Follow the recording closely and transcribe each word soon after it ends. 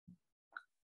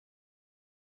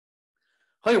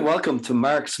Hi, and welcome to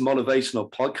Mark's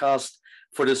Motivational Podcast.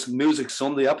 For this Music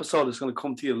Sunday episode, it's going to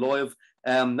come to you live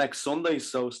next Sunday,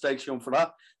 so stay tuned for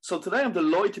that. So today I'm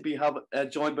delighted to be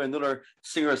joined by another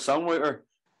singer-songwriter,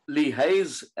 Lee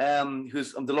Hayes,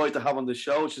 who's I'm delighted to have on the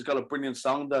show. She's got a brilliant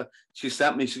song that she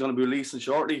sent me. She's going to be releasing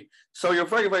shortly. So you're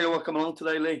very, very welcome along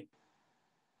today, Lee.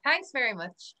 Thanks very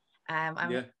much.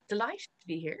 I'm delighted to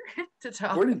be here to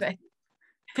talk Brilliant. about.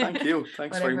 Thank you.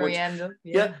 Thanks very much. We end up,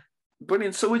 yeah.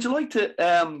 Brilliant. So would you like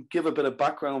to give a bit of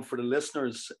background for the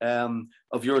listeners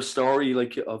of your story,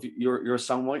 like of your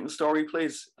songwriting story,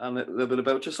 please, and a little bit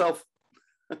about yourself?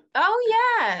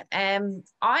 Oh yeah.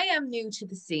 I am new to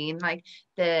the scene. I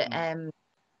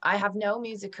have no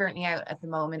music currently out at the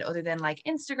moment other than like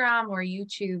Instagram or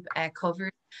YouTube covers.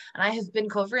 And I have been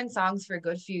covering songs for a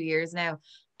good few years now.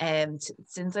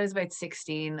 Since I was about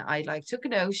 16, I took a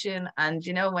notion, and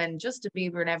when Justin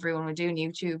Bieber and everyone were doing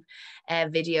YouTube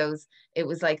videos, it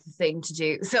was like the thing to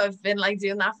do. So I've been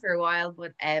doing that for a while,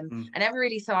 but I never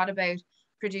really thought about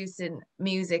producing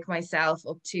music myself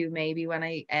up to maybe when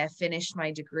I finished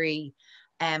my degree.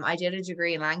 I did a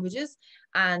degree in languages,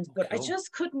 but I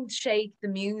just couldn't shake the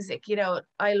music.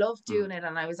 I loved doing it,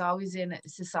 and I was always in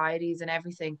societies and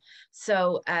everything.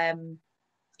 So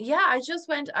yeah, I just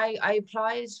went, I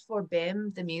applied for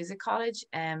BIM, the music college.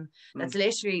 That's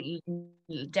literally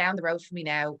down the road from me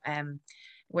now,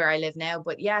 where I live now.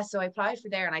 But yeah, so I applied for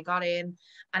there and I got in,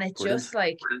 and it just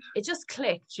it just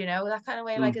clicked, that kind of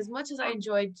way. As much as I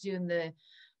enjoyed doing the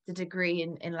degree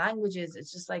in languages,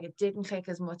 it's just it didn't click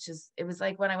as much as it was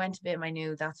when I went to BIM, I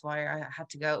knew that's why I had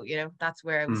to go, that's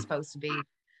where I was supposed to be.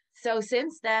 So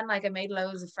since then, I made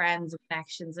loads of friends and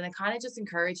connections, and it kind of just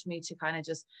encouraged me to kind of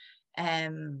just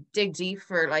dig deep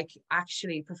for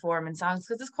actually performing songs,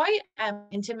 because it's quite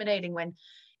intimidating when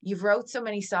you've wrote so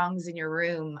many songs in your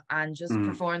room and just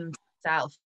perform them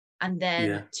yourself, and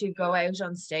then to go out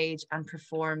on stage and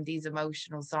perform these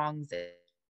emotional songs that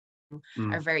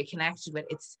are very connected with.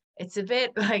 It's a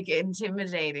bit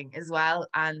intimidating as well,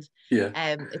 and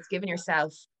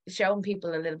it's showing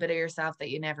people a little bit of yourself that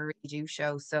you never really do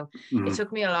show. So it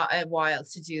took me a while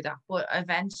to do that, but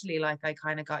eventually I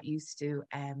kind of got used to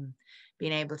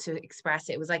being able to express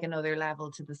it. It was another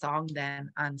level to the song then,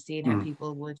 and seeing how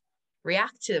people would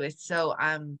react to it. So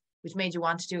which made you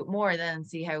want to do it more then and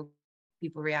see how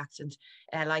people react and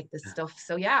like this stuff.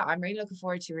 So yeah, I'm really looking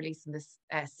forward to releasing this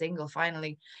single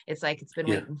finally. It's it's been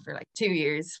waiting for 2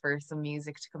 years for some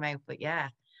music to come out, but yeah,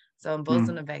 so I'm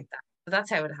buzzing about that. So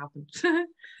that's how it happened.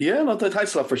 Yeah, no,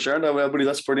 thanks a lot for sharing that, everybody.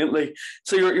 That's brilliantly.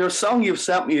 So your song you've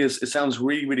sent me it sounds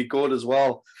really, really good as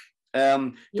well.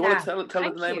 Do you want to tell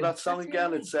the name of that song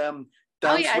again? It's Dance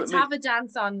With it's Me. Have a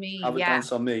Dance on Me. Have a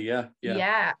Dance on Me.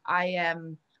 Yeah.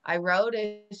 I wrote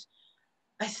it.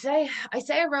 I say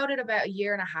I wrote it about a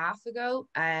year and a half ago.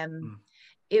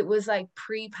 It was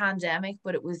pre-pandemic,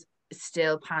 but it was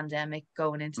still pandemic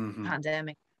going into the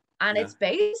pandemic. And it's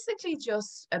basically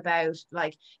just about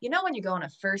when you go on a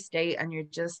first date and you're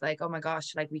just oh my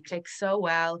gosh, we click so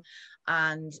well.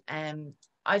 And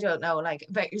I don't know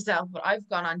about yourself, but I've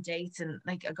gone on dates and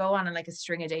I go on a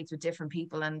string of dates with different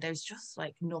people, and there's just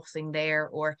nothing there,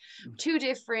 or too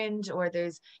different, or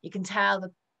you can tell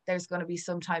that there's going to be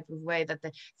some type of way that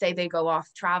they go off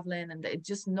traveling and it's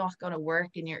just not going to work,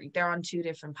 and they're on two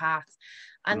different paths.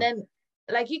 And then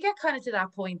you get kind of to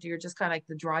that point, you're just kind of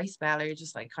the dry spell, or you're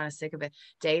just kind of sick of it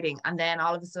dating, and then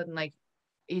all of a sudden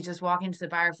you just walk into the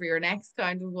bar for your next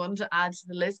kind of one to add to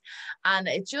the list, and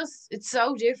it's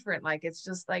so different. It's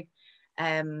just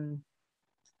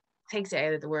takes it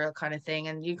out of the world kind of thing,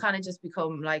 and you kind of just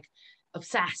become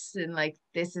obsessed, and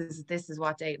this is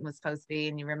what dating was supposed to be,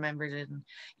 and you remembered it, and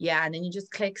and then you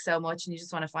just click so much, and you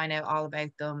just want to find out all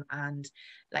about them, and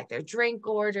their drink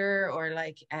order, or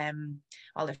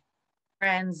all their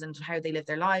friends and how they live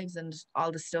their lives, and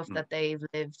all the stuff that they've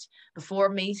lived before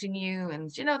meeting you,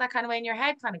 and that kind of way, in your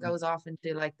head kind of goes off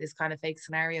into this kind of fake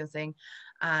scenario thing.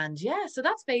 And so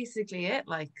that's basically it.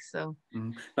 No,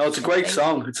 it's a great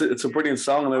song. It's a brilliant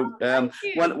song. And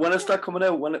when is that coming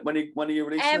out? When are you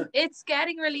releasing it? It's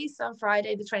getting released on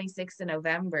Friday the 26th of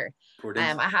November.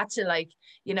 Brilliant. I had to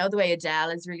the way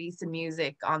Adele is releasing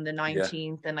music on the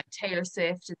 19th, and Taylor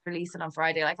Swift is releasing on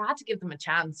Friday. I had to give them a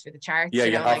chance for the charts. Yeah,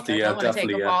 you have to. Yeah, definitely.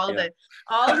 Take up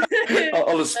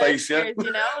all the space.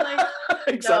 Exactly.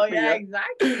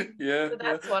 Exactly. Yeah. So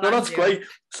that's what that's doing. Great.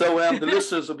 So the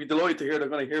listeners will be delighted to hear. They're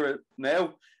going to hear it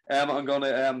now. I'm going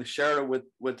to share it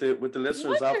with the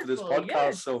listeners after this podcast.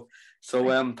 Yes. So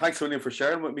thanks, William, for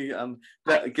sharing with me and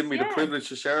giving me the privilege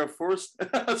to share it first.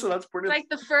 So that's brilliant.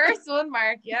 The first one,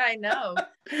 Mark. Yeah, I know.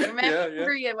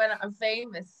 Remember you when I'm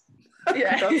famous.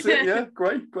 Yeah. That's it. Yeah,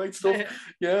 great stuff.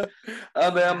 Yeah,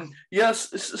 and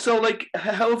yes. So, like,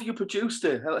 how have you produced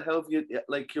it? How have you,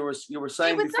 like, you were It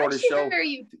saying was before the actually show?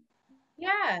 very,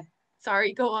 yeah.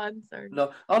 Sorry, go on. Sorry.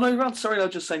 No, oh no, you're not. Sorry, I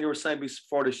was just saying you were saying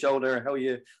before the show there how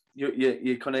you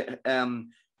kind of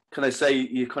can I say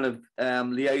you kind of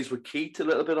liaise with Keith a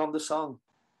little bit on the song?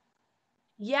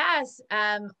 Yes.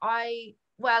 I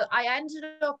ended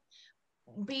up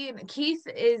being Keith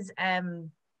is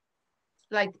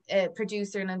like a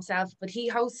producer in himself, but he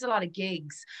hosts a lot of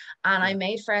gigs. And I Yeah,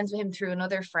 made friends with him through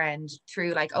another friend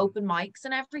through like open mics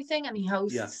and everything. And he yeah,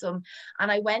 hosts some. And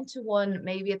I went to one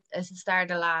maybe at the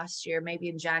start of last year, maybe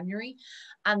in January.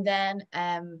 And then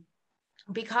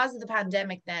because of the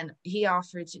pandemic, then he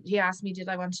asked me, did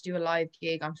I want to do a live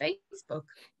gig on Facebook?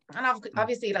 And mm,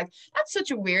 obviously, like, that's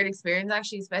such a weird experience,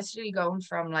 actually, especially going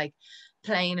from like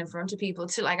playing in front of people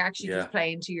to like actually yeah. just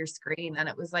playing to your screen. And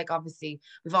it was like, obviously,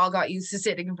 we've all got used to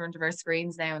sitting in front of our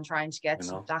screens now and trying to get I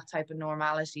to know. that type of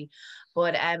normality.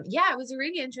 But yeah, it was a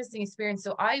really interesting experience.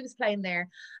 So I was playing there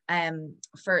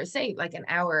for say like an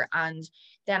hour, and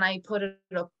then I put it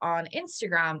up on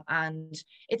Instagram. And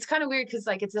it's kind of weird because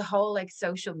like it's a whole like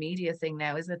social media thing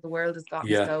now, isn't it? The world has gotten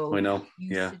Yeah, I so know.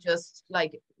 used Yeah. to just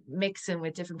like mixing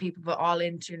with different people, but all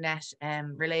internet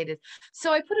related.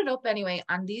 So I put it up anyway,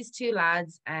 and these two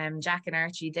lads, Jack and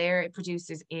Archie, they're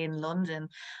producers in London,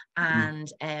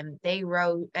 Mm, and they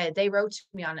wrote to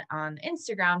me on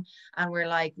Instagram, and we're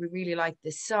like, we really like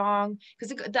this song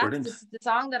because that's brilliant. the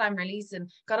song that I'm releasing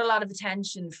got a lot of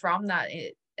attention from that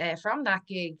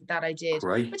gig that I did,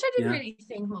 Great. which I didn't Yeah. really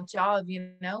think much of,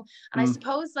 And I Mm,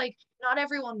 suppose like not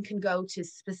everyone can go to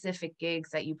specific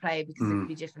gigs that you play because it could mm,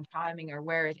 be different timing or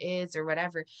where it is or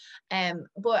whatever.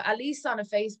 But at least on a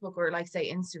Facebook or like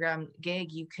say Instagram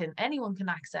gig, anyone can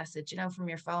access it, from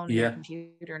your phone or your yeah.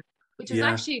 computer, which was Yeah.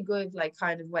 actually a good like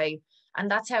kind of way. And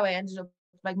that's how I ended up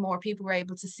like more people were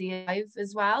able to see it live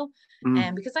as well. Mm,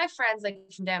 And because I have friends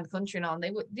like from down the country and all, and they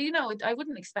would, I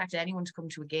wouldn't expect anyone to come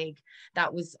to a gig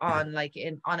that was yeah. on like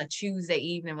on a Tuesday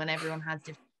evening when everyone has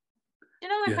different,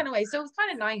 that Yeah. kind of way. So it was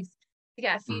kind of nice to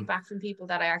get Mm, feedback from people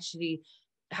that I actually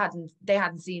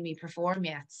hadn't seen me perform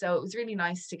yet. So it was really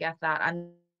nice to get that.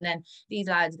 And then these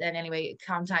lads then anyway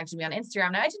contacted me on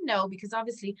Instagram. Now I didn't know because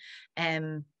obviously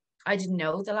I didn't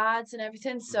know the lads and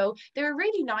everything. So they were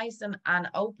really nice and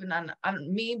open.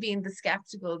 And me being the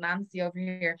skeptical Nancy over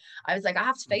here, I was like, I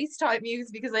have to FaceTime you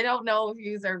because I don't know if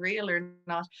you are real or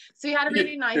not. So we had a yeah.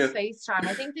 really nice Yeah. FaceTime.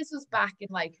 I think this was back in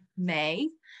like May.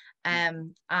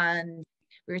 And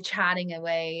we were chatting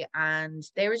away, and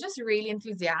they were just really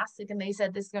enthusiastic, and they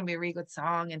said this is going to be a really good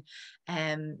song,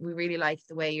 and we really like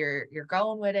the way you're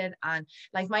going with it. And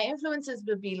like my influences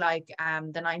would be like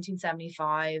the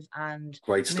 1975 and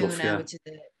Great stuff. Muna, Yeah. which is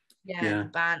a Yeah.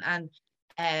 band. And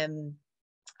um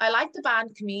I like the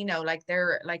band Camino, like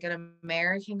they're like an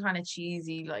American kind of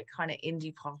cheesy, like kind of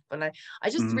indie pop. And I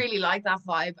just Mm, really like that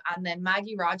vibe. And then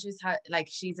Maggie Rogers like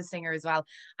she's a singer as well,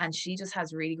 and she just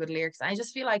has really good lyrics. And I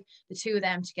just feel like the two of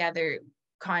them together,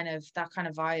 kind of that kind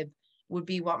of vibe would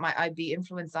be what I'd be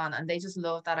influenced on. And they just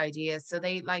love that idea. So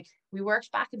they like we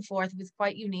worked back and forth. It was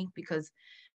quite unique because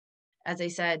as I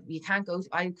said,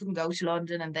 I couldn't go to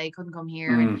London and they couldn't come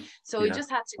here. And mm, so we yeah.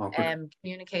 just had Awkward. to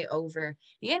communicate over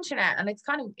the internet. And it's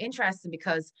kind of interesting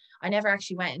because I never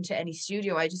actually went into any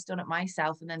studio. I just done it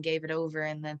myself and then gave it over.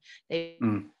 And then they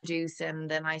Mm, produced, and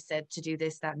then I said to do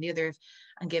this, that, and the other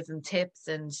and give them tips.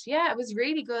 And yeah, it was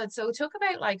really good. So it took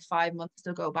about like 5 months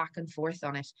to go back and forth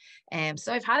on it.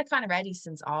 So I've had it kind of ready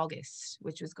since August,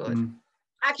 which was good. mm,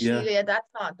 yeah. Actually, yeah, that's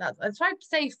not that. I'd try to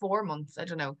say 4 months. I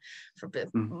don't know,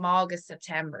 Mm, August,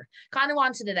 September. Kind of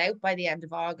wanted it out by the end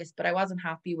of August, but I wasn't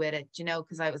happy with it,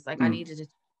 because I was like, I mm, needed it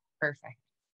perfect.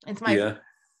 It's my yeah.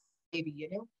 baby.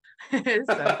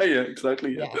 So Yeah,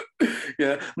 exactly. yeah, Yeah.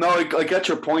 Yeah. No, I get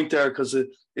your point there because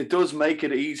it does make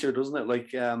it easier, doesn't it?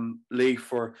 Like Lee,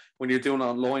 for when you're doing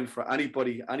online for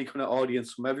anybody, any kind of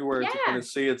audience from everywhere to kind yeah, of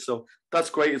see it. So that's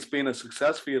great. It's been a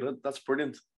success for you. That's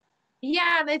brilliant.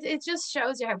 yeah. And it just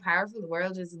shows you how powerful the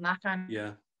world is, and that kind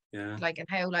Yeah. Yeah. of like, and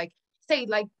how like say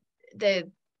like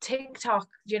the TikTok,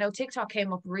 TikTok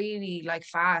came up really like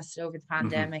fast over the Hmm.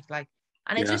 pandemic, like,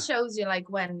 and it Yeah. just shows you like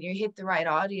when you hit the right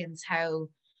audience, how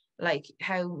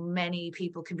many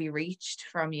people can be reached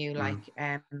from you, like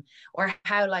Mm. or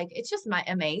how like it's just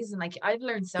amazing. Like I've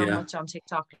learned so Yeah. much on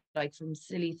TikTok, like from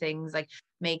silly things like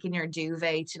making your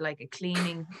duvet to like a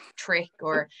cleaning trick,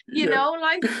 or Yeah.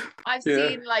 like I've Yeah.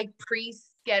 seen like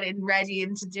priests getting ready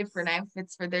into different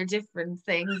outfits for their different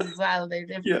things as well, their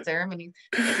Yeah. different ceremonies.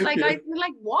 It's like I Yeah. feel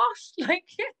like what? Like,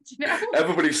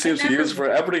 Everybody I've seems to never use it for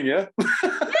everything. Yeah.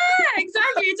 yeah,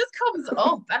 exactly. It just comes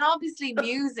up. And obviously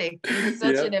music is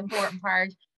such an important part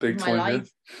Big of my time,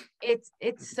 life.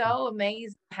 It's so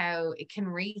amazing how it can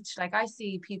reach. Like I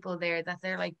see people there that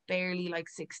they're like barely like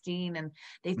 16 and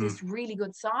they've this really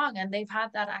good song and they've had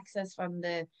that access from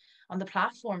the on the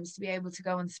platforms to be able to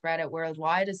go and spread it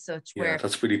worldwide as such. Yeah, Where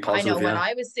that's really I know positive. when Yeah.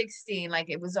 I was 16, like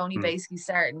it was only basically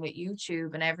starting with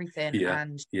YouTube and everything. Yeah.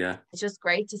 And Yeah. it's just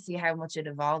great to see how much it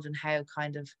evolved and how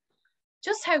kind of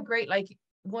just how great, like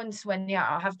once when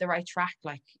I have the right track,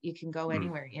 like you can go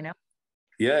anywhere, you know?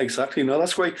 Yeah, exactly. No,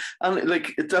 that's great. And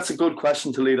like, that's a good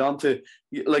question to lead on to.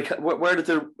 Like, where did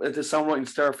the songwriting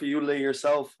start for you, Lee,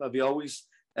 yourself? Have you always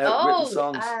written Oh,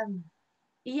 songs?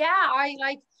 yeah, I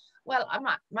like, well, I'm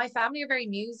not, my family are very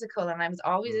musical and I was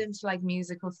always into like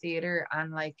musical theater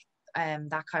and like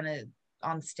that kind of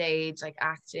on stage, like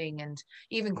acting and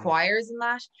even choirs and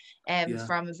that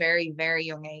from a very, very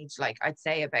young age, like I'd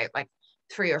say about like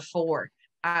 3 or 4.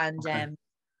 And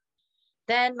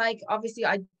then like obviously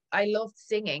I loved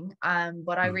singing,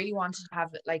 but I really wanted to have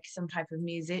like some type of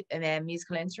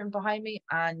musical instrument behind me.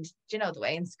 And you know the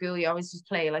way in school you always just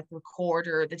play like the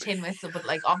recorder or the tin whistle, but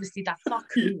like obviously that's not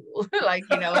cool, like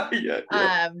you know.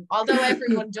 Although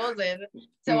everyone does it,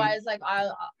 so I was like,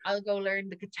 I'll go learn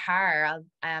the guitar.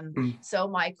 So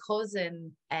my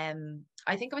cousin,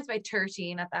 I think I was about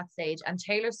 13 at that stage, and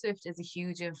Taylor Swift is a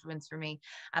huge influence for me.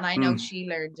 And I know she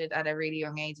learned it at a really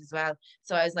young age as well.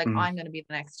 So I was like, I'm going to be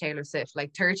the next Taylor Swift,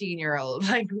 like 13-year-old,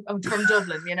 like I'm from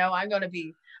Dublin, you know, I'm going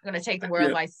to take the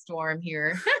world by storm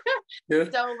here.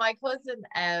 So my cousin,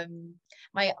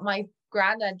 my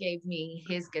granddad gave me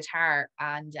his guitar,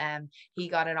 and he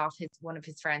got it off one of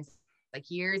his friends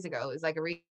like years ago. It was like a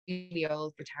really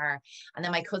old guitar, and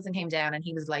then my cousin came down and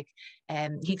he was like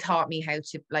he taught me how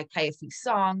to like play a few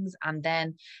songs. And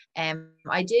then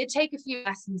I did take a few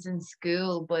lessons in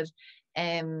school, but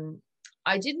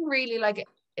I didn't really like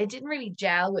it didn't really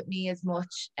gel with me as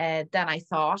much than I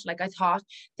thought. Like I thought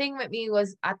thing with me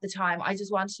was at the time I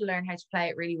just wanted to learn how to play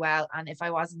it really well, and if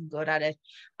I wasn't good at it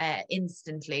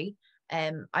instantly,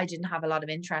 I didn't have a lot of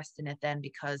interest in it then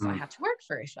because I had to work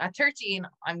for it. At 13,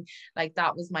 I'm like,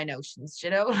 that was my notions, you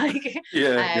know, like,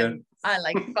 I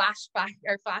like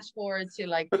flash forward to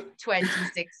like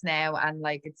 26 now. And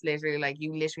like, it's literally like,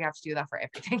 you literally have to do that for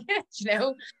everything, you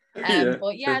know?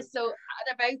 But yeah, so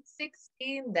at about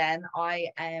 16, then I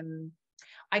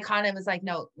kind of was like,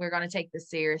 no, we're going to take this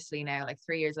seriously now, like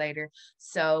 3 years later.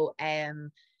 So,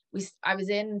 I was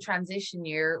in transition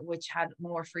year, which had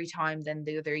more free time than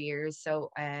the other years. So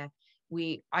I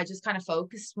just kind of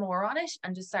focused more on it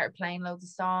and just started playing loads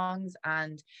of songs.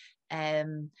 And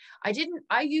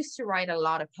I used to write a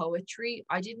lot of poetry.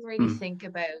 I didn't really think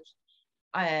about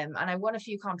and I won a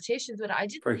few competitions, but I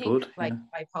didn't think like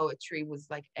my poetry was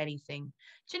like anything.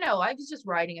 Do you know, I was just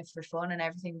writing it for fun and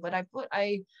everything. But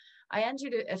I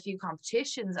entered a few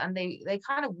competitions and they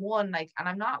kind of won, like, and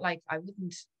I'm not like, I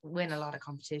wouldn't win a lot of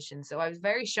competitions. So I was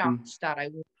very shocked that I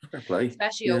would,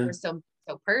 especially over something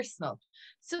so personal.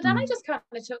 So then I just kind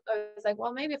of I was like,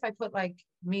 well, maybe if I put like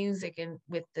music in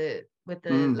with the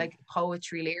like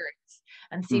poetry lyrics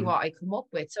and see what I come up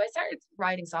with. So I started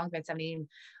writing songs about 17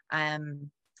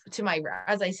 to my,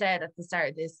 as I said at the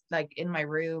start of this, like in my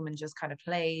room, and just kind of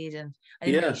played, and I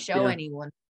didn't really show anyone.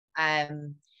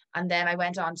 And then I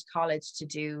went on to college to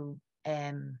do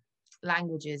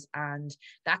languages, and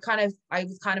that kind of, I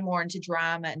was kind of more into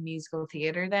drama and musical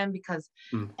theater then, because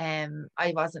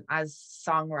I wasn't, as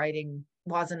songwriting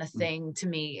wasn't a thing to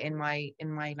me in my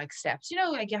like steps, you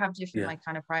know, like you have different like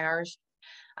kind of priorities.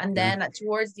 And then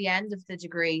towards the end of the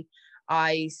degree,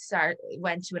 I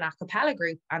went to an a cappella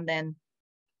group, and then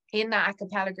in that a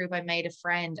cappella group I made a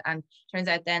friend, and turns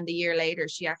out then the year later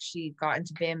she actually got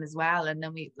into BIM as well. And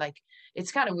then we like,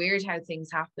 it's kind of weird how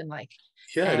things happen, like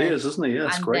it is, isn't it? Yeah,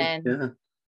 it's great. Then,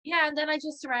 and then I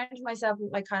just surrounded myself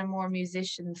with like kind of more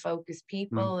musician focused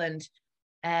people. And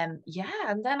and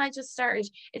then I just started,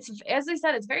 it's, as I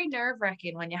said, it's very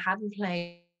nerve-wracking when you hadn't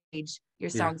played your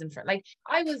songs in front. Like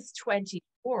I was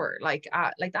 24, like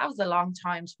that was a long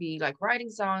time to be like writing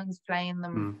songs, playing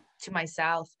them to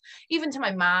myself, even to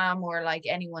my mom or like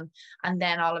anyone. And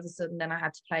then all of a sudden then I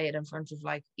had to play it in front of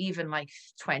like even like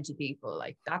 20 people.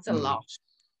 Like that's a lot.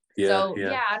 So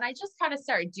and I just kind of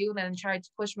started doing it and tried to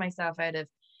push myself out of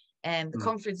the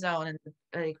comfort zone and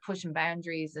like pushing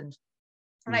boundaries. And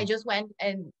I just went,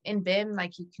 and in BIM,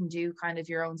 like you can do kind of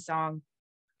your own song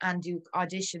and do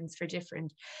auditions for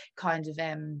different kind of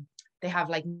they have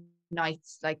like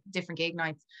nights, like different gig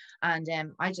nights. And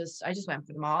I just went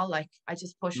for them all. Like I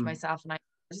just pushed myself, and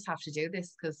just have to do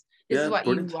this because this is what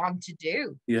brilliant. you want to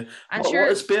do. Yeah. And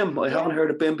What is BIM? I haven't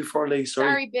heard of BIM before, Lee.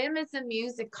 Sorry. BIM is a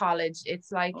music college.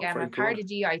 It's like Very a part good. of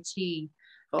DIT.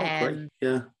 Oh, great.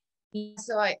 Yeah.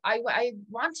 So I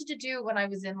wanted to do it when I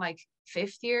was in like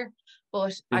fifth year,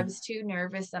 but I was too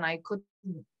nervous and I couldn't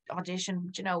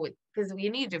audition, you know, because you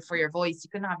needed it for your voice. You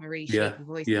couldn't have a really shaky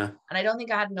voice. Yeah. And I don't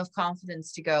think I had enough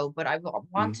confidence to go, but I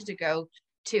wanted to go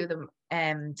to them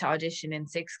to audition in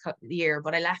sixth year,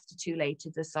 but I left it too late to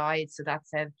decide. So that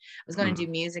said, I was going to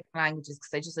do music and languages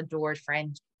because I just adored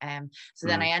French. So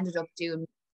then I ended up doing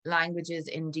languages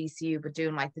in DCU, but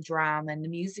doing like the drama and the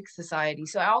music society.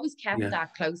 So I always kept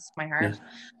that close to my heart.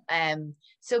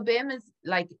 So BIM is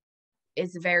like,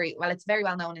 it's very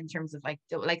well known in terms of like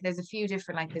there's a few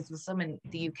different, like there's some in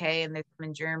the UK and there's some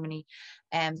in Germany.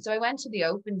 So I went to the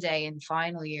open day in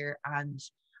final year and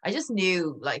I just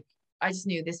knew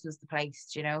this was the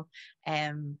place, you know.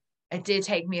 It did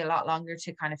take me a lot longer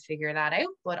to kind of figure that out,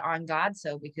 but I'm glad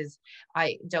so, because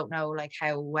I don't know like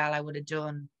how well I would have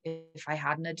done if I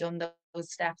hadn't have done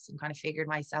those steps and kind of figured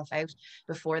myself out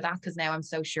before that, because now I'm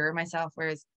so sure of myself,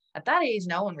 whereas at that age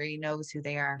no one really knows who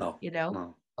they are. You know.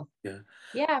 No.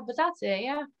 Yeah, but that's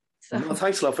it. So no,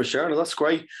 thanks a lot for sharing. That's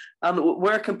great. And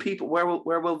where can people, where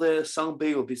will the song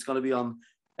be? Will it's going to be on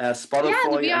Spotify?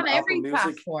 It'll be on and every Apple Music?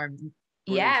 platform.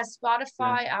 Brilliant.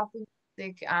 Spotify, Apple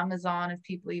Music, Amazon, if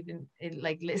people even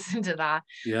like listen to that.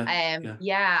 And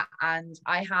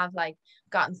I have like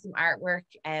gotten some artwork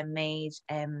made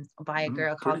by a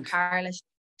girl called Carla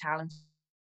Talent.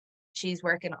 She's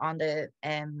working on the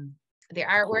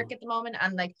artwork at the moment,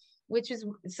 and like, which is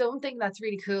something that's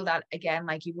really cool, that again,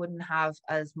 like you wouldn't have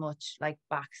as much like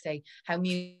back, say how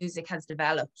music has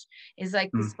developed, is like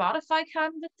the Spotify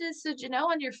canvases. So, you know,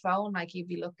 on your phone, like you'd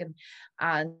be looking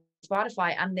and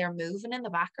Spotify and they're moving in the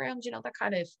background, you know, that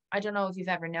kind of, I don't know if you've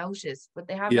ever noticed, but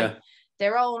they have like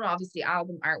their own obviously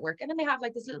album artwork, and then they have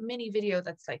like this little mini video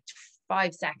that's like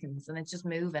 5 seconds and it's just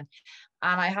moving,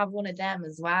 and I have one of them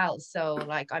as well, so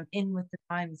like I'm in with the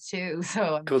times too,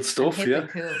 so good stuff. Cool.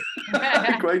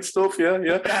 Great stuff.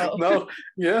 So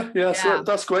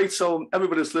that's great. So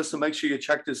everybody's listening, make sure you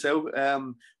check this out.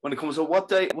 When it comes to what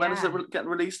day, when is it getting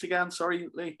released again? Sorry,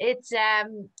 Lee. It's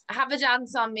Have a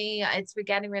Dance on Me. It's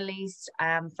getting released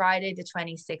Friday the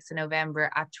 26th of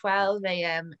November at 12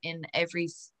 a.m. in every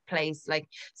place. Like,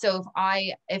 so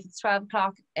if it's 12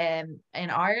 o'clock in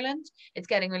Ireland, it's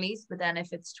getting released, but then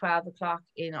if it's 12 o'clock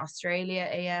in Australia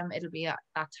AM, it'll be at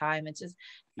that time. It's just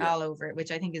all over it,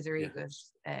 which I think is a really good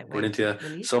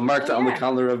brilliant. So mark that on the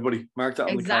calendar, everybody. Mark that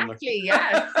on the calendar.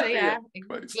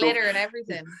 Glitter and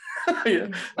everything.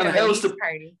 And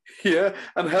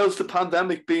how's the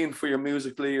pandemic been for your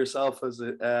music, Lee, yourself? Has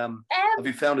it have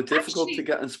you found it difficult to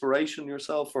get inspiration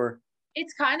yourself, or?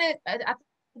 It's kind of at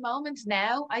the moment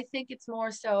now, I think it's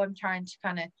more so I'm trying to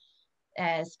kind of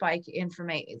spike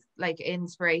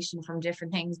inspiration from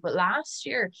different things, but last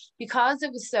year, because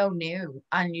it was so new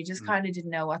and you just kind of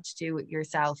didn't know what to do with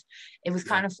yourself, it was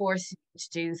kind of forced to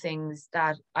do things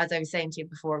that, as I was saying to you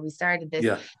before we started this,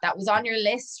 that was on your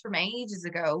list from ages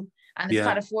ago, and it's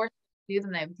kind of forced to do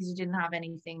them now because you didn't have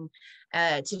anything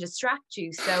to distract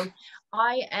you. So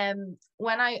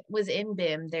when I was in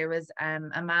BIM, there was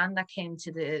a man that came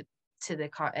to the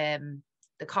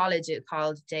college, it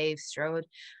called Dave Strode,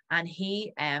 and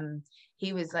he came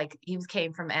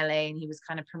from LA, and he was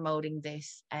kind of promoting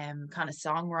this kind of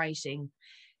songwriting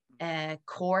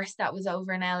course that was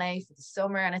over in LA for the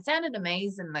summer, and it sounded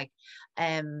amazing, like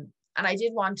and I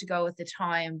did want to go at the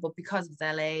time, but because it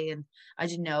was LA and I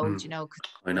didn't know, you know,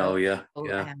 I know,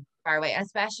 far away,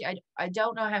 especially I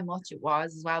don't know how much it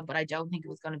was as well, but I don't think it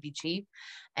was going to be cheap,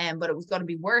 but it was going to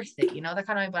be worth it, you know, that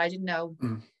kind of, but I didn't know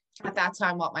at that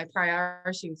time what my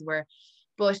priorities were.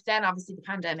 But then obviously the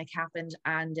pandemic happened,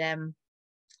 and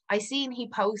I seen he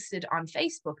posted on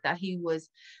Facebook that he was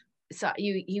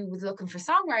looking for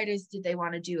songwriters. Did they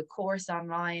want to do a course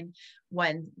online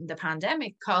when the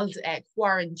pandemic, called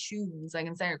Quarantunes? I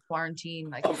can say quarantine,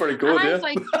 like, oh, very good. And I was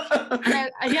like,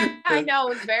 I know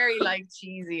it's very like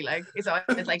cheesy, like it's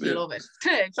like you love it,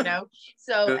 you know.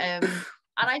 So and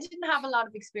I didn't have a lot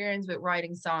of experience with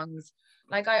writing songs.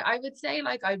 Like I would say,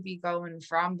 like I'd be going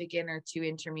from beginner to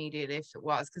intermediate if it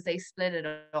was, because they split it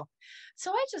up.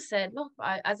 So I just said, look,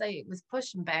 as I was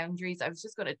pushing boundaries, I was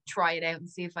just going to try it out and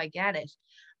see if I get it.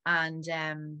 And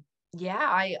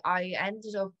I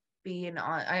ended up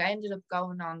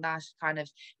going on that kind of,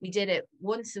 we did it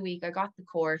once a week. I got the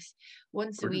course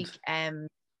once a week.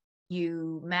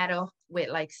 You met up with,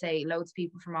 like, say, loads of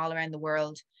people from all around the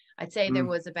world. I'd say there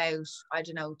was about, I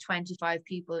don't know, 25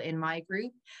 people in my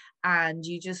group, and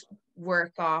you just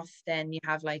work off, then you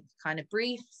have like kind of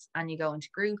briefs and you go into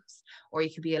groups, or you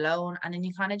could be alone, and then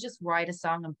you kind of just write a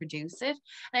song and produce it.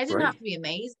 And it didn't have Great. to be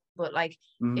amazing, but like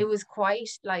it Mm. was quite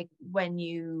like when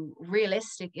you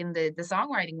realistic in the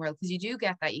songwriting world, because you do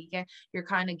get that, you get your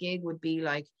kind of gig would be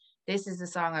like, this is the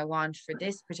song I want for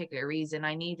this particular reason,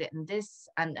 I need it, and this,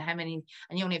 and how many,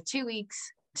 and you only have 2 weeks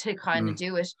to kind of Mm.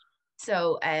 do it.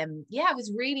 So yeah, it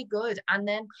was really good. And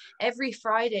then every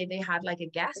Friday they had like a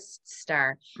guest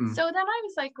star. Mm. So then I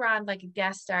was like, grand, like a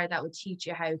guest star that would teach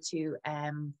you how to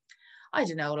I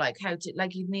don't know, like how to,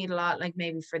 like you'd need a lot, like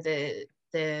maybe for the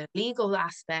legal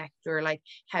aspect, or like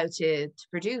how to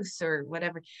produce or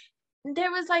whatever.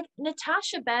 There was like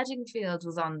Natasha Bedingfield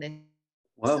was on this.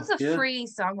 This was Wow. a Yeah. free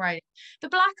songwriting. The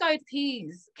Black Eyed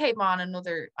Peas came on,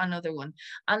 another one,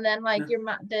 and then like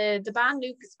Yeah. the band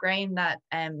Lucas Graham that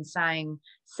sang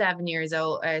 7 years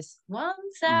old,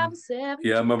 177 Mm.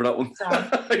 Yeah, I remember that one. song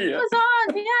Yeah. was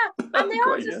on, yeah, and they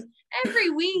all Great. Yeah. just every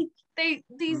week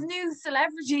these Mm. new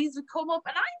celebrities would come up,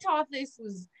 and I thought it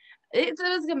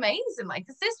was amazing, like,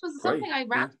 because this was Great. something I Yeah.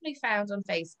 randomly found on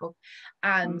Facebook,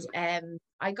 and Mm.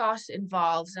 I got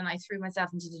involved and I threw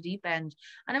myself into the deep end,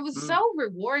 and it was Mm. so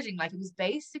rewarding. Like, it was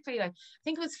basically like, I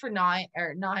think it was for 9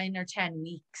 or 10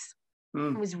 weeks. It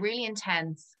Mm. was really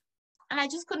intense. And I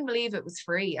just couldn't believe it was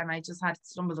free, and I just had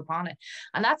stumbled upon it.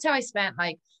 And that's how I spent,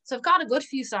 like, so I've got a good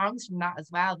few songs from that as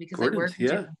well, because I Brilliant. work with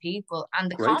Yeah. different people,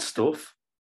 and the Great confidence stuff.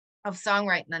 of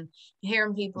songwriting and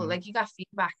hearing people, Mm. like, you got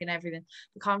feedback and everything.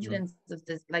 The Mm. confidence of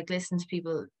this, like, listening to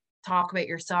people talk about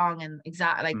your song and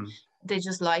exactly like Mm. they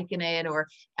just liking it, or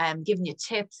giving you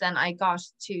tips. And I got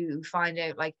to find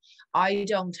out, like, I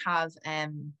don't have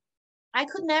I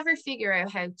could never figure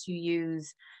out how to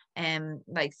use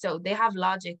like, so they have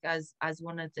Logic as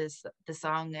one of the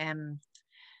song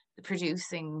the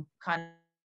producing kind of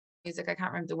music. I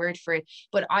can't remember the word for it,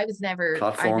 but I'd Platforms, never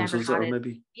is it, had or it.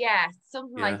 maybe? Yeah,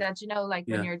 something like Yeah. that, like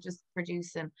when Yeah. you're just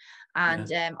producing, Yeah.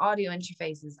 and audio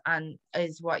interfaces, and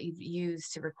is what you use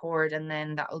to record, and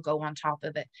then that'll go on top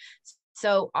of it.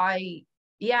 So I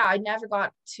never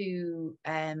got to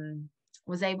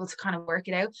was able to kind of work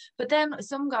it out. But then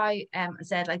some guy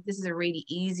said, like, this is a really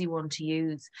easy one to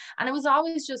use. And it was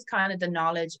always just kind of the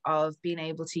knowledge of being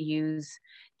able to use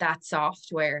that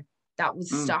software that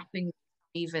was Mm. stopping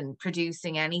even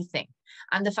producing anything.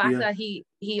 And the fact Yeah. that he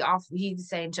was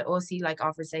saying to us, he like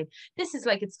offered saying, this is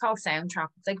like, it's called Soundtrack.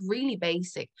 It's like really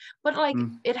basic, but like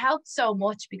Mm. it helped so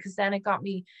much, because then it got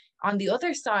me on the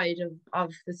other side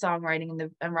of the songwriting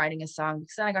and writing a song,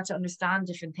 because then I got to understand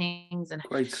different things and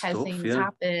Great how stuff. things Yeah.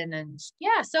 happen. And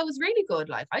yeah, so it was really good.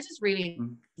 Like, I just really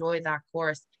Mm. enjoyed that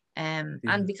course. Yeah.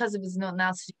 And because it was nothing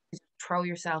else, to do, throw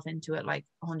yourself into it like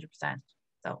 100%.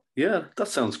 So Yeah, that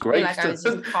sounds I feel great. like I was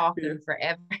just Yeah. talking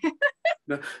forever.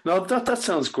 No, that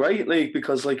sounds great, like,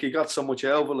 because like you got so much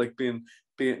out of it, like being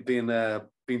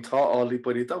taught all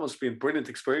by you. That must be a brilliant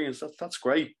experience. That's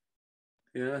great.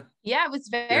 Yeah. Yeah, it was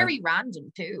Yeah. very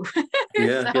random too. Yeah.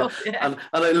 Yeah. So yeah.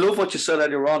 And I love what you said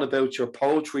earlier on about your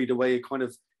poetry, the way it kind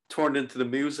of turned into the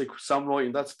music,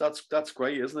 songwriting. That's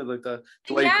great, isn't it? Like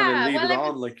the way you kind of Yeah, lead well, it it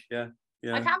on, was, like, yeah. I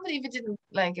Yeah. can't believe it didn't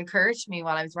like occur to me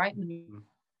while I was writing Mm.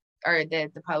 or the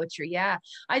poetry. Yeah.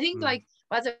 I think, Mm. like,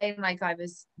 was it like I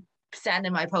was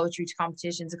sending my poetry to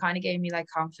competitions, it kind of gave me like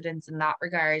confidence in that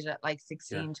regard at like Yeah.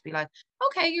 16, to be like,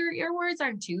 okay, your words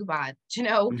aren't too bad, you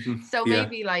know. Mhm. So Yeah.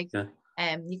 maybe like Yeah.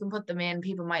 you can put them in,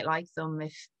 people might like them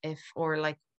if or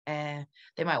like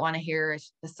they might want to hear it,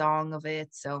 the song of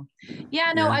it. So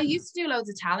yeah, no, Yeah. I used to do loads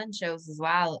of talent shows as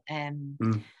well,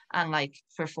 Mm. and like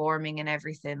performing and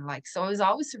everything, like, so I was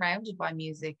always surrounded by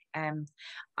music, and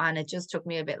it just took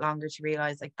me a bit longer to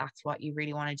realize, like, that's what you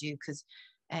really want to do, because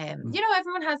Mm.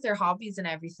 everyone has their hobbies and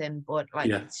everything, but like,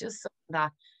 Yeah. it's just something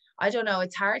that, I don't know,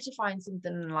 it's hard to find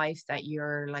something in life that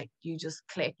you're like, you just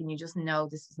click and you just know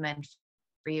this is meant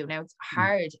for you. Now it's Mm.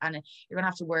 hard, and you're gonna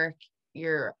have to work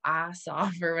your ass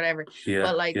off or whatever, Yeah.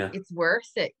 but like, Yeah. it's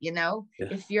worth it, Yeah.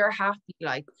 if you're happy,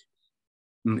 like,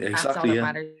 that's all Exactly. that Yeah.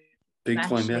 matters, Big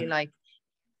time. especially Yeah. like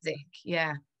music,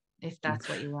 yeah, if Mm. that's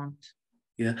what you want.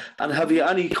 Yeah. And have you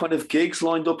any kind of gigs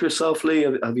lined up yourself, Lee?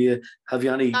 Have you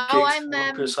any Oh, gigs I'm lined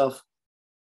up yourself?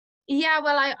 yeah,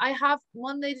 well, I have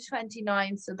Monday the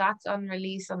 29th, so that's on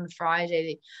release on the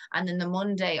Friday, and then the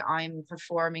Monday I'm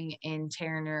performing in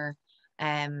Turner,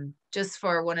 just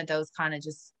for one of those kind of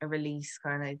just a release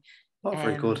kind Oh, of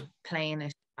very good. playing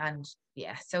it. And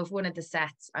yeah, so one of the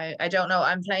sets, I don't know,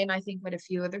 I'm playing, I think, with a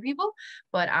few other people,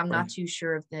 but I'm not Right. too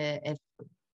sure if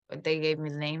they gave me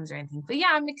the names or anything. But yeah,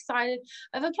 I'm excited.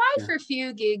 I've applied Yeah. for a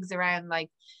few gigs around like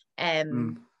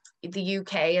Mm. the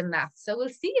UK and that. So we'll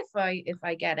see if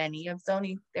I get any.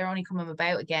 They're only coming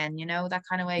about again, you know, that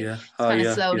kind of way. Yeah. It's kind of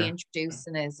Yeah. slowly Yeah.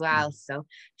 introducing it as well. So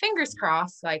fingers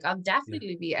crossed. Like I'll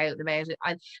definitely be out and about it.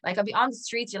 I'll be on the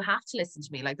streets. You'll have to listen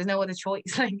to me. Like there's no other choice.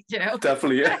 Like, you know.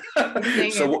 Definitely, yeah.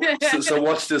 so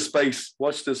watch this space.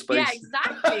 Watch this space. Yeah,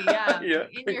 exactly. Yeah. Yeah.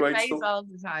 In your face all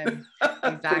the time.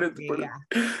 Exactly. Brilliant.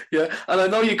 Yeah. Yeah. And I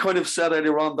know you kind of said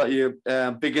earlier on that your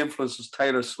big influence was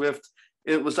Taylor Swift.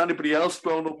 Was anybody else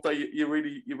growing up that you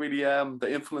really that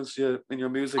influenced you in your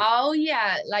music? Oh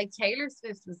yeah, like Taylor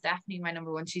Swift was definitely my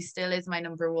number one. She still is my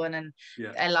number one, and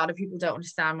a lot of people don't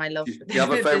understand my love for this. Do you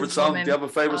have a favorite song? Do you have a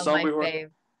favorite song we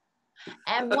heard?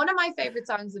 One of my favorite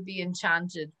songs would be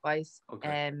Enchanted by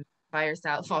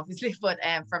herself, obviously, but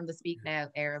from the Speak Now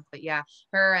era. But yeah,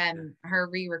 her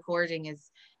re-recording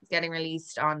is getting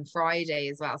released on Friday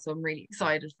as well, so I'm really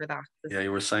excited for that. Yeah,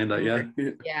 you were saying that,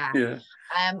 yeah.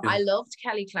 I loved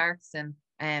Kelly Clarkson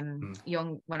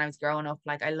young when I was growing up.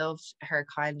 Like I loved her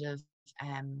kind of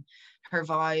her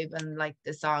vibe, and like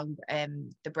the song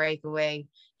The Breakaway,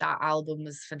 that album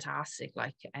was fantastic.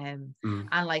 Like and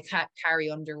like Carrie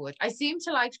Underwood, I seem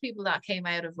to like people that came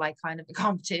out of like kind of a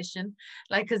competition,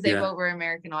 like because they both were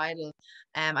American Idol.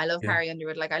 I love Carrie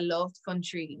Underwood. Like I loved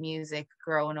country music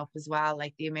growing up as well,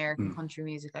 like the American country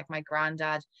music. Like my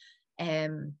granddad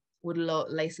would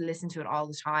listen to it all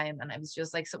the time, and it was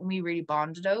just like something we really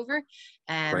bonded over.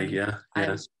 Right, yeah. And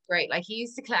it was great. Like he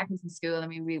used to collect me from school,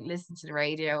 and we'd listen to the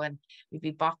radio, and we'd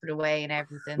be bopping away and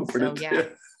everything. So yeah.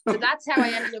 So that's how I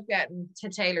ended up getting to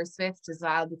Taylor Swift as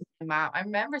well, because my mom, I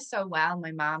remember so well,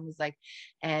 my mom was like,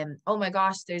 oh my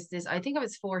gosh, there's this, I think I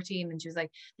was 14, and she was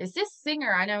like, there's this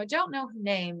singer, I don't know her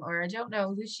name, or I don't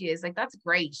know who she is. Like, that's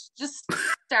great. Just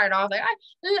start off like,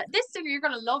 this singer, you're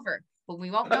gonna love her, but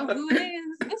we won't know who it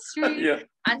is. Mystery.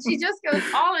 And she just goes,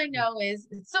 all I know is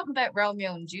it's something about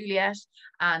Romeo and Juliet,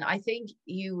 and I think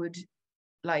you'd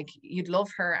love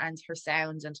her and her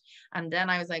sound. And then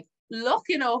I was like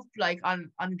looking up like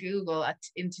on Google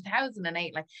in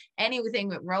 2008, like anything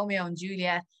with Romeo and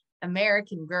Juliet,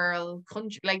 American Girl,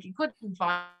 country, like you couldn't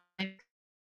find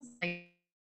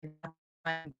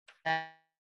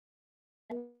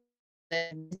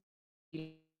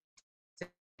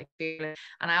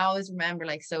and I always remember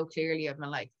like so clearly of my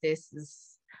like, this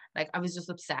is like, I was just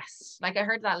obsessed. Like I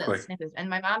heard that little snippet, and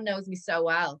my mom knows me so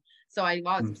well, so I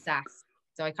was obsessed.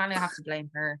 So I kind of have to blame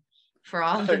her for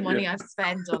all the money I've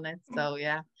spent on it. So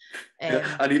yeah. And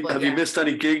have you missed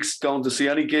any gigs? Gone to see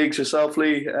any gigs yourself,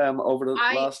 Lee, over the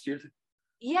last year?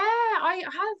 Yeah, I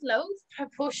have loads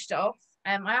pushed off.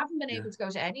 I haven't been able to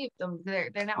go to any of them. They're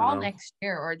now all next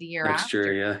year or the year next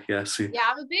after. Year, yeah. See. Yeah,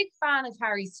 I'm a big fan of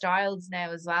Harry Styles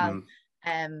now as well.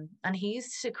 And he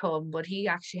used to come, but he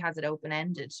actually has it open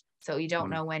ended, so you don't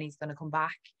know when he's going to come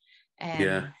back.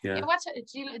 Yeah. Do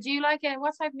you like it?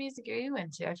 What type of music are you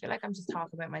into? I feel like I'm just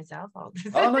talking about myself all the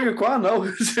time. Oh no, you're grand.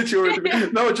 No,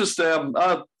 no, just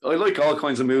I like all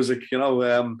kinds of music. You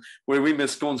know, where we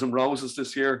missed Guns N' Roses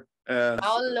this year.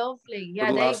 Lovely. Yeah,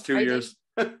 for the last 2 years.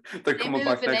 They're coming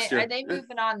back next year. Are they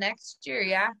moving on next year?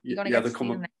 Yeah, they're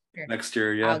coming next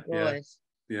year. Yeah, oh, good.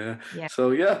 Yeah.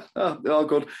 So yeah, all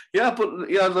good. Yeah, but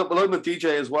yeah, well, I'm a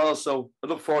DJ as well, so I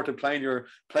look forward to playing your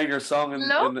song.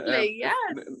 Lovely, yes.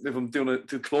 If I'm doing it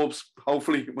to clubs,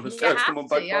 hopefully when it starts coming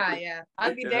back. Yeah.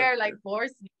 I'll be there like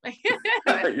forcing.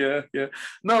 Yeah.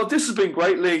 No, this has been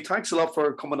great, Lee. Thanks a lot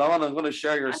for coming on. I'm going to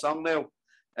share your song now.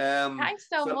 Thanks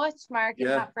so much, Mark,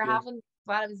 for having.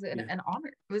 Well, it was an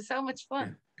honor. It was so much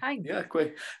fun. Thanks. Yeah,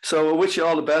 great. So I wish you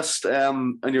all the best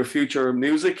in your future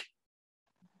music.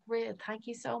 Real, thank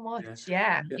you so much.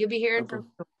 Yeah. You'll be hearing from.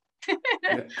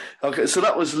 Okay, so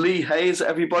that was Lee Hayes,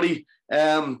 everybody.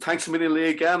 Thanks a million, Lee,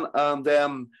 again,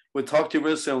 and we'll talk to you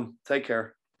real soon. Take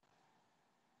care.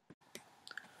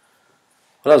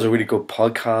 Well, that was a really good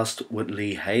podcast with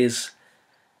Lee Hayes.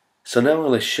 So now I'm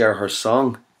going to share her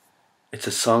song. It's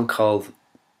a song called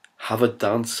 "Have a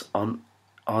Dance on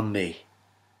Me."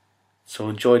 So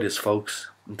enjoy this, folks,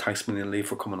 and thanks a million, Lee,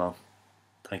 for coming on.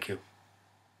 Thank you.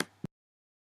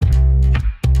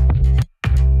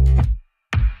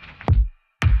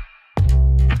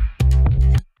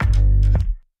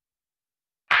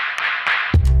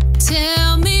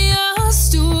 Tell me a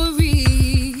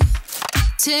story.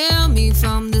 Tell me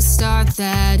from the start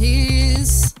that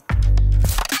is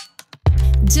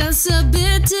just a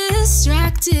bit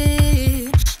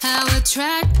distracted. How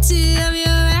attractive your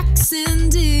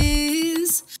accent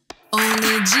is.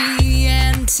 Only G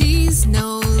and T's,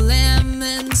 no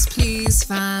lemons, please.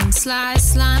 Fine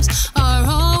sliced limes are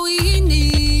all we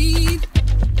need.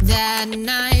 That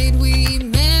night we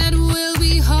met will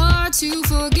be hard to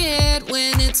forget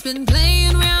when it's been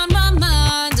playing round my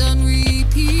mind.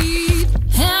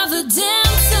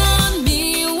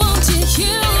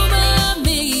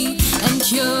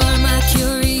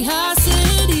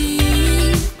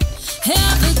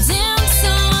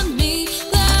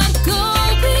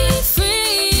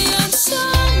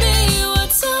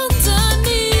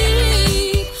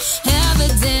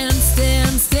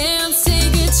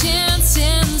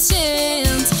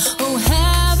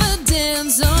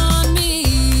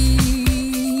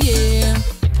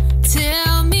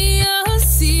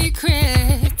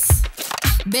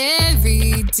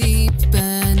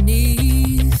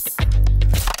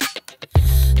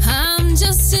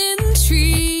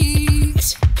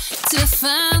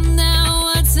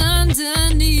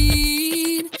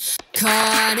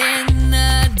 Caught in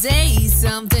a daze,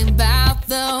 something about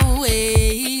the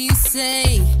way you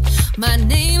say my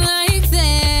name like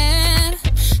that.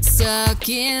 Stuck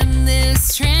in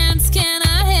this trance, can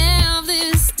I have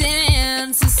this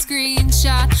dance? A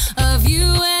screenshot of you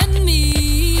and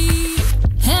me.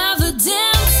 Have a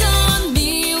dance on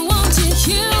me, won't you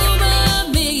humor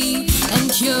me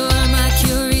and cure my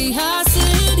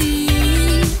curiosity?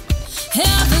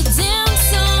 Have a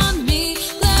dance on me,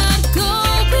 let go,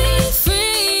 be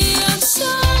free, and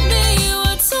show me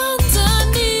what's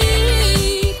underneath.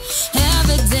 Have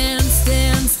a dance,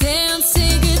 dance, dance,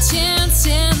 take a chance,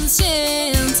 chance,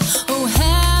 chance. Oh,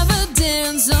 have a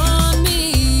dance on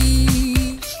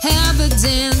me. Have a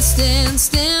dance, dance,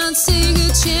 dance, take a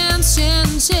chance,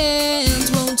 chance,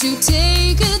 chance. Won't you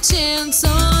take a chance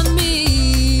on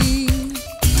me?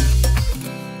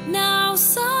 Now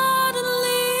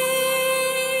suddenly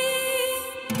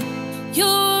you're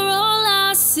all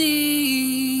I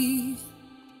see.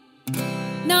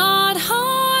 Not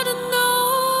hard to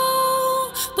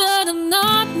know, but I'm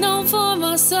not known for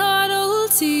my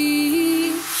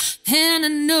subtlety. And I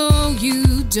know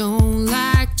you don't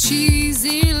like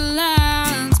cheesy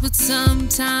lines, but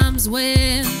sometimes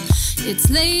when it's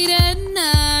late at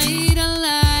night, I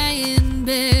lie in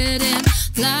bed and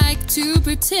like to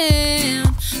pretend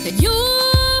that you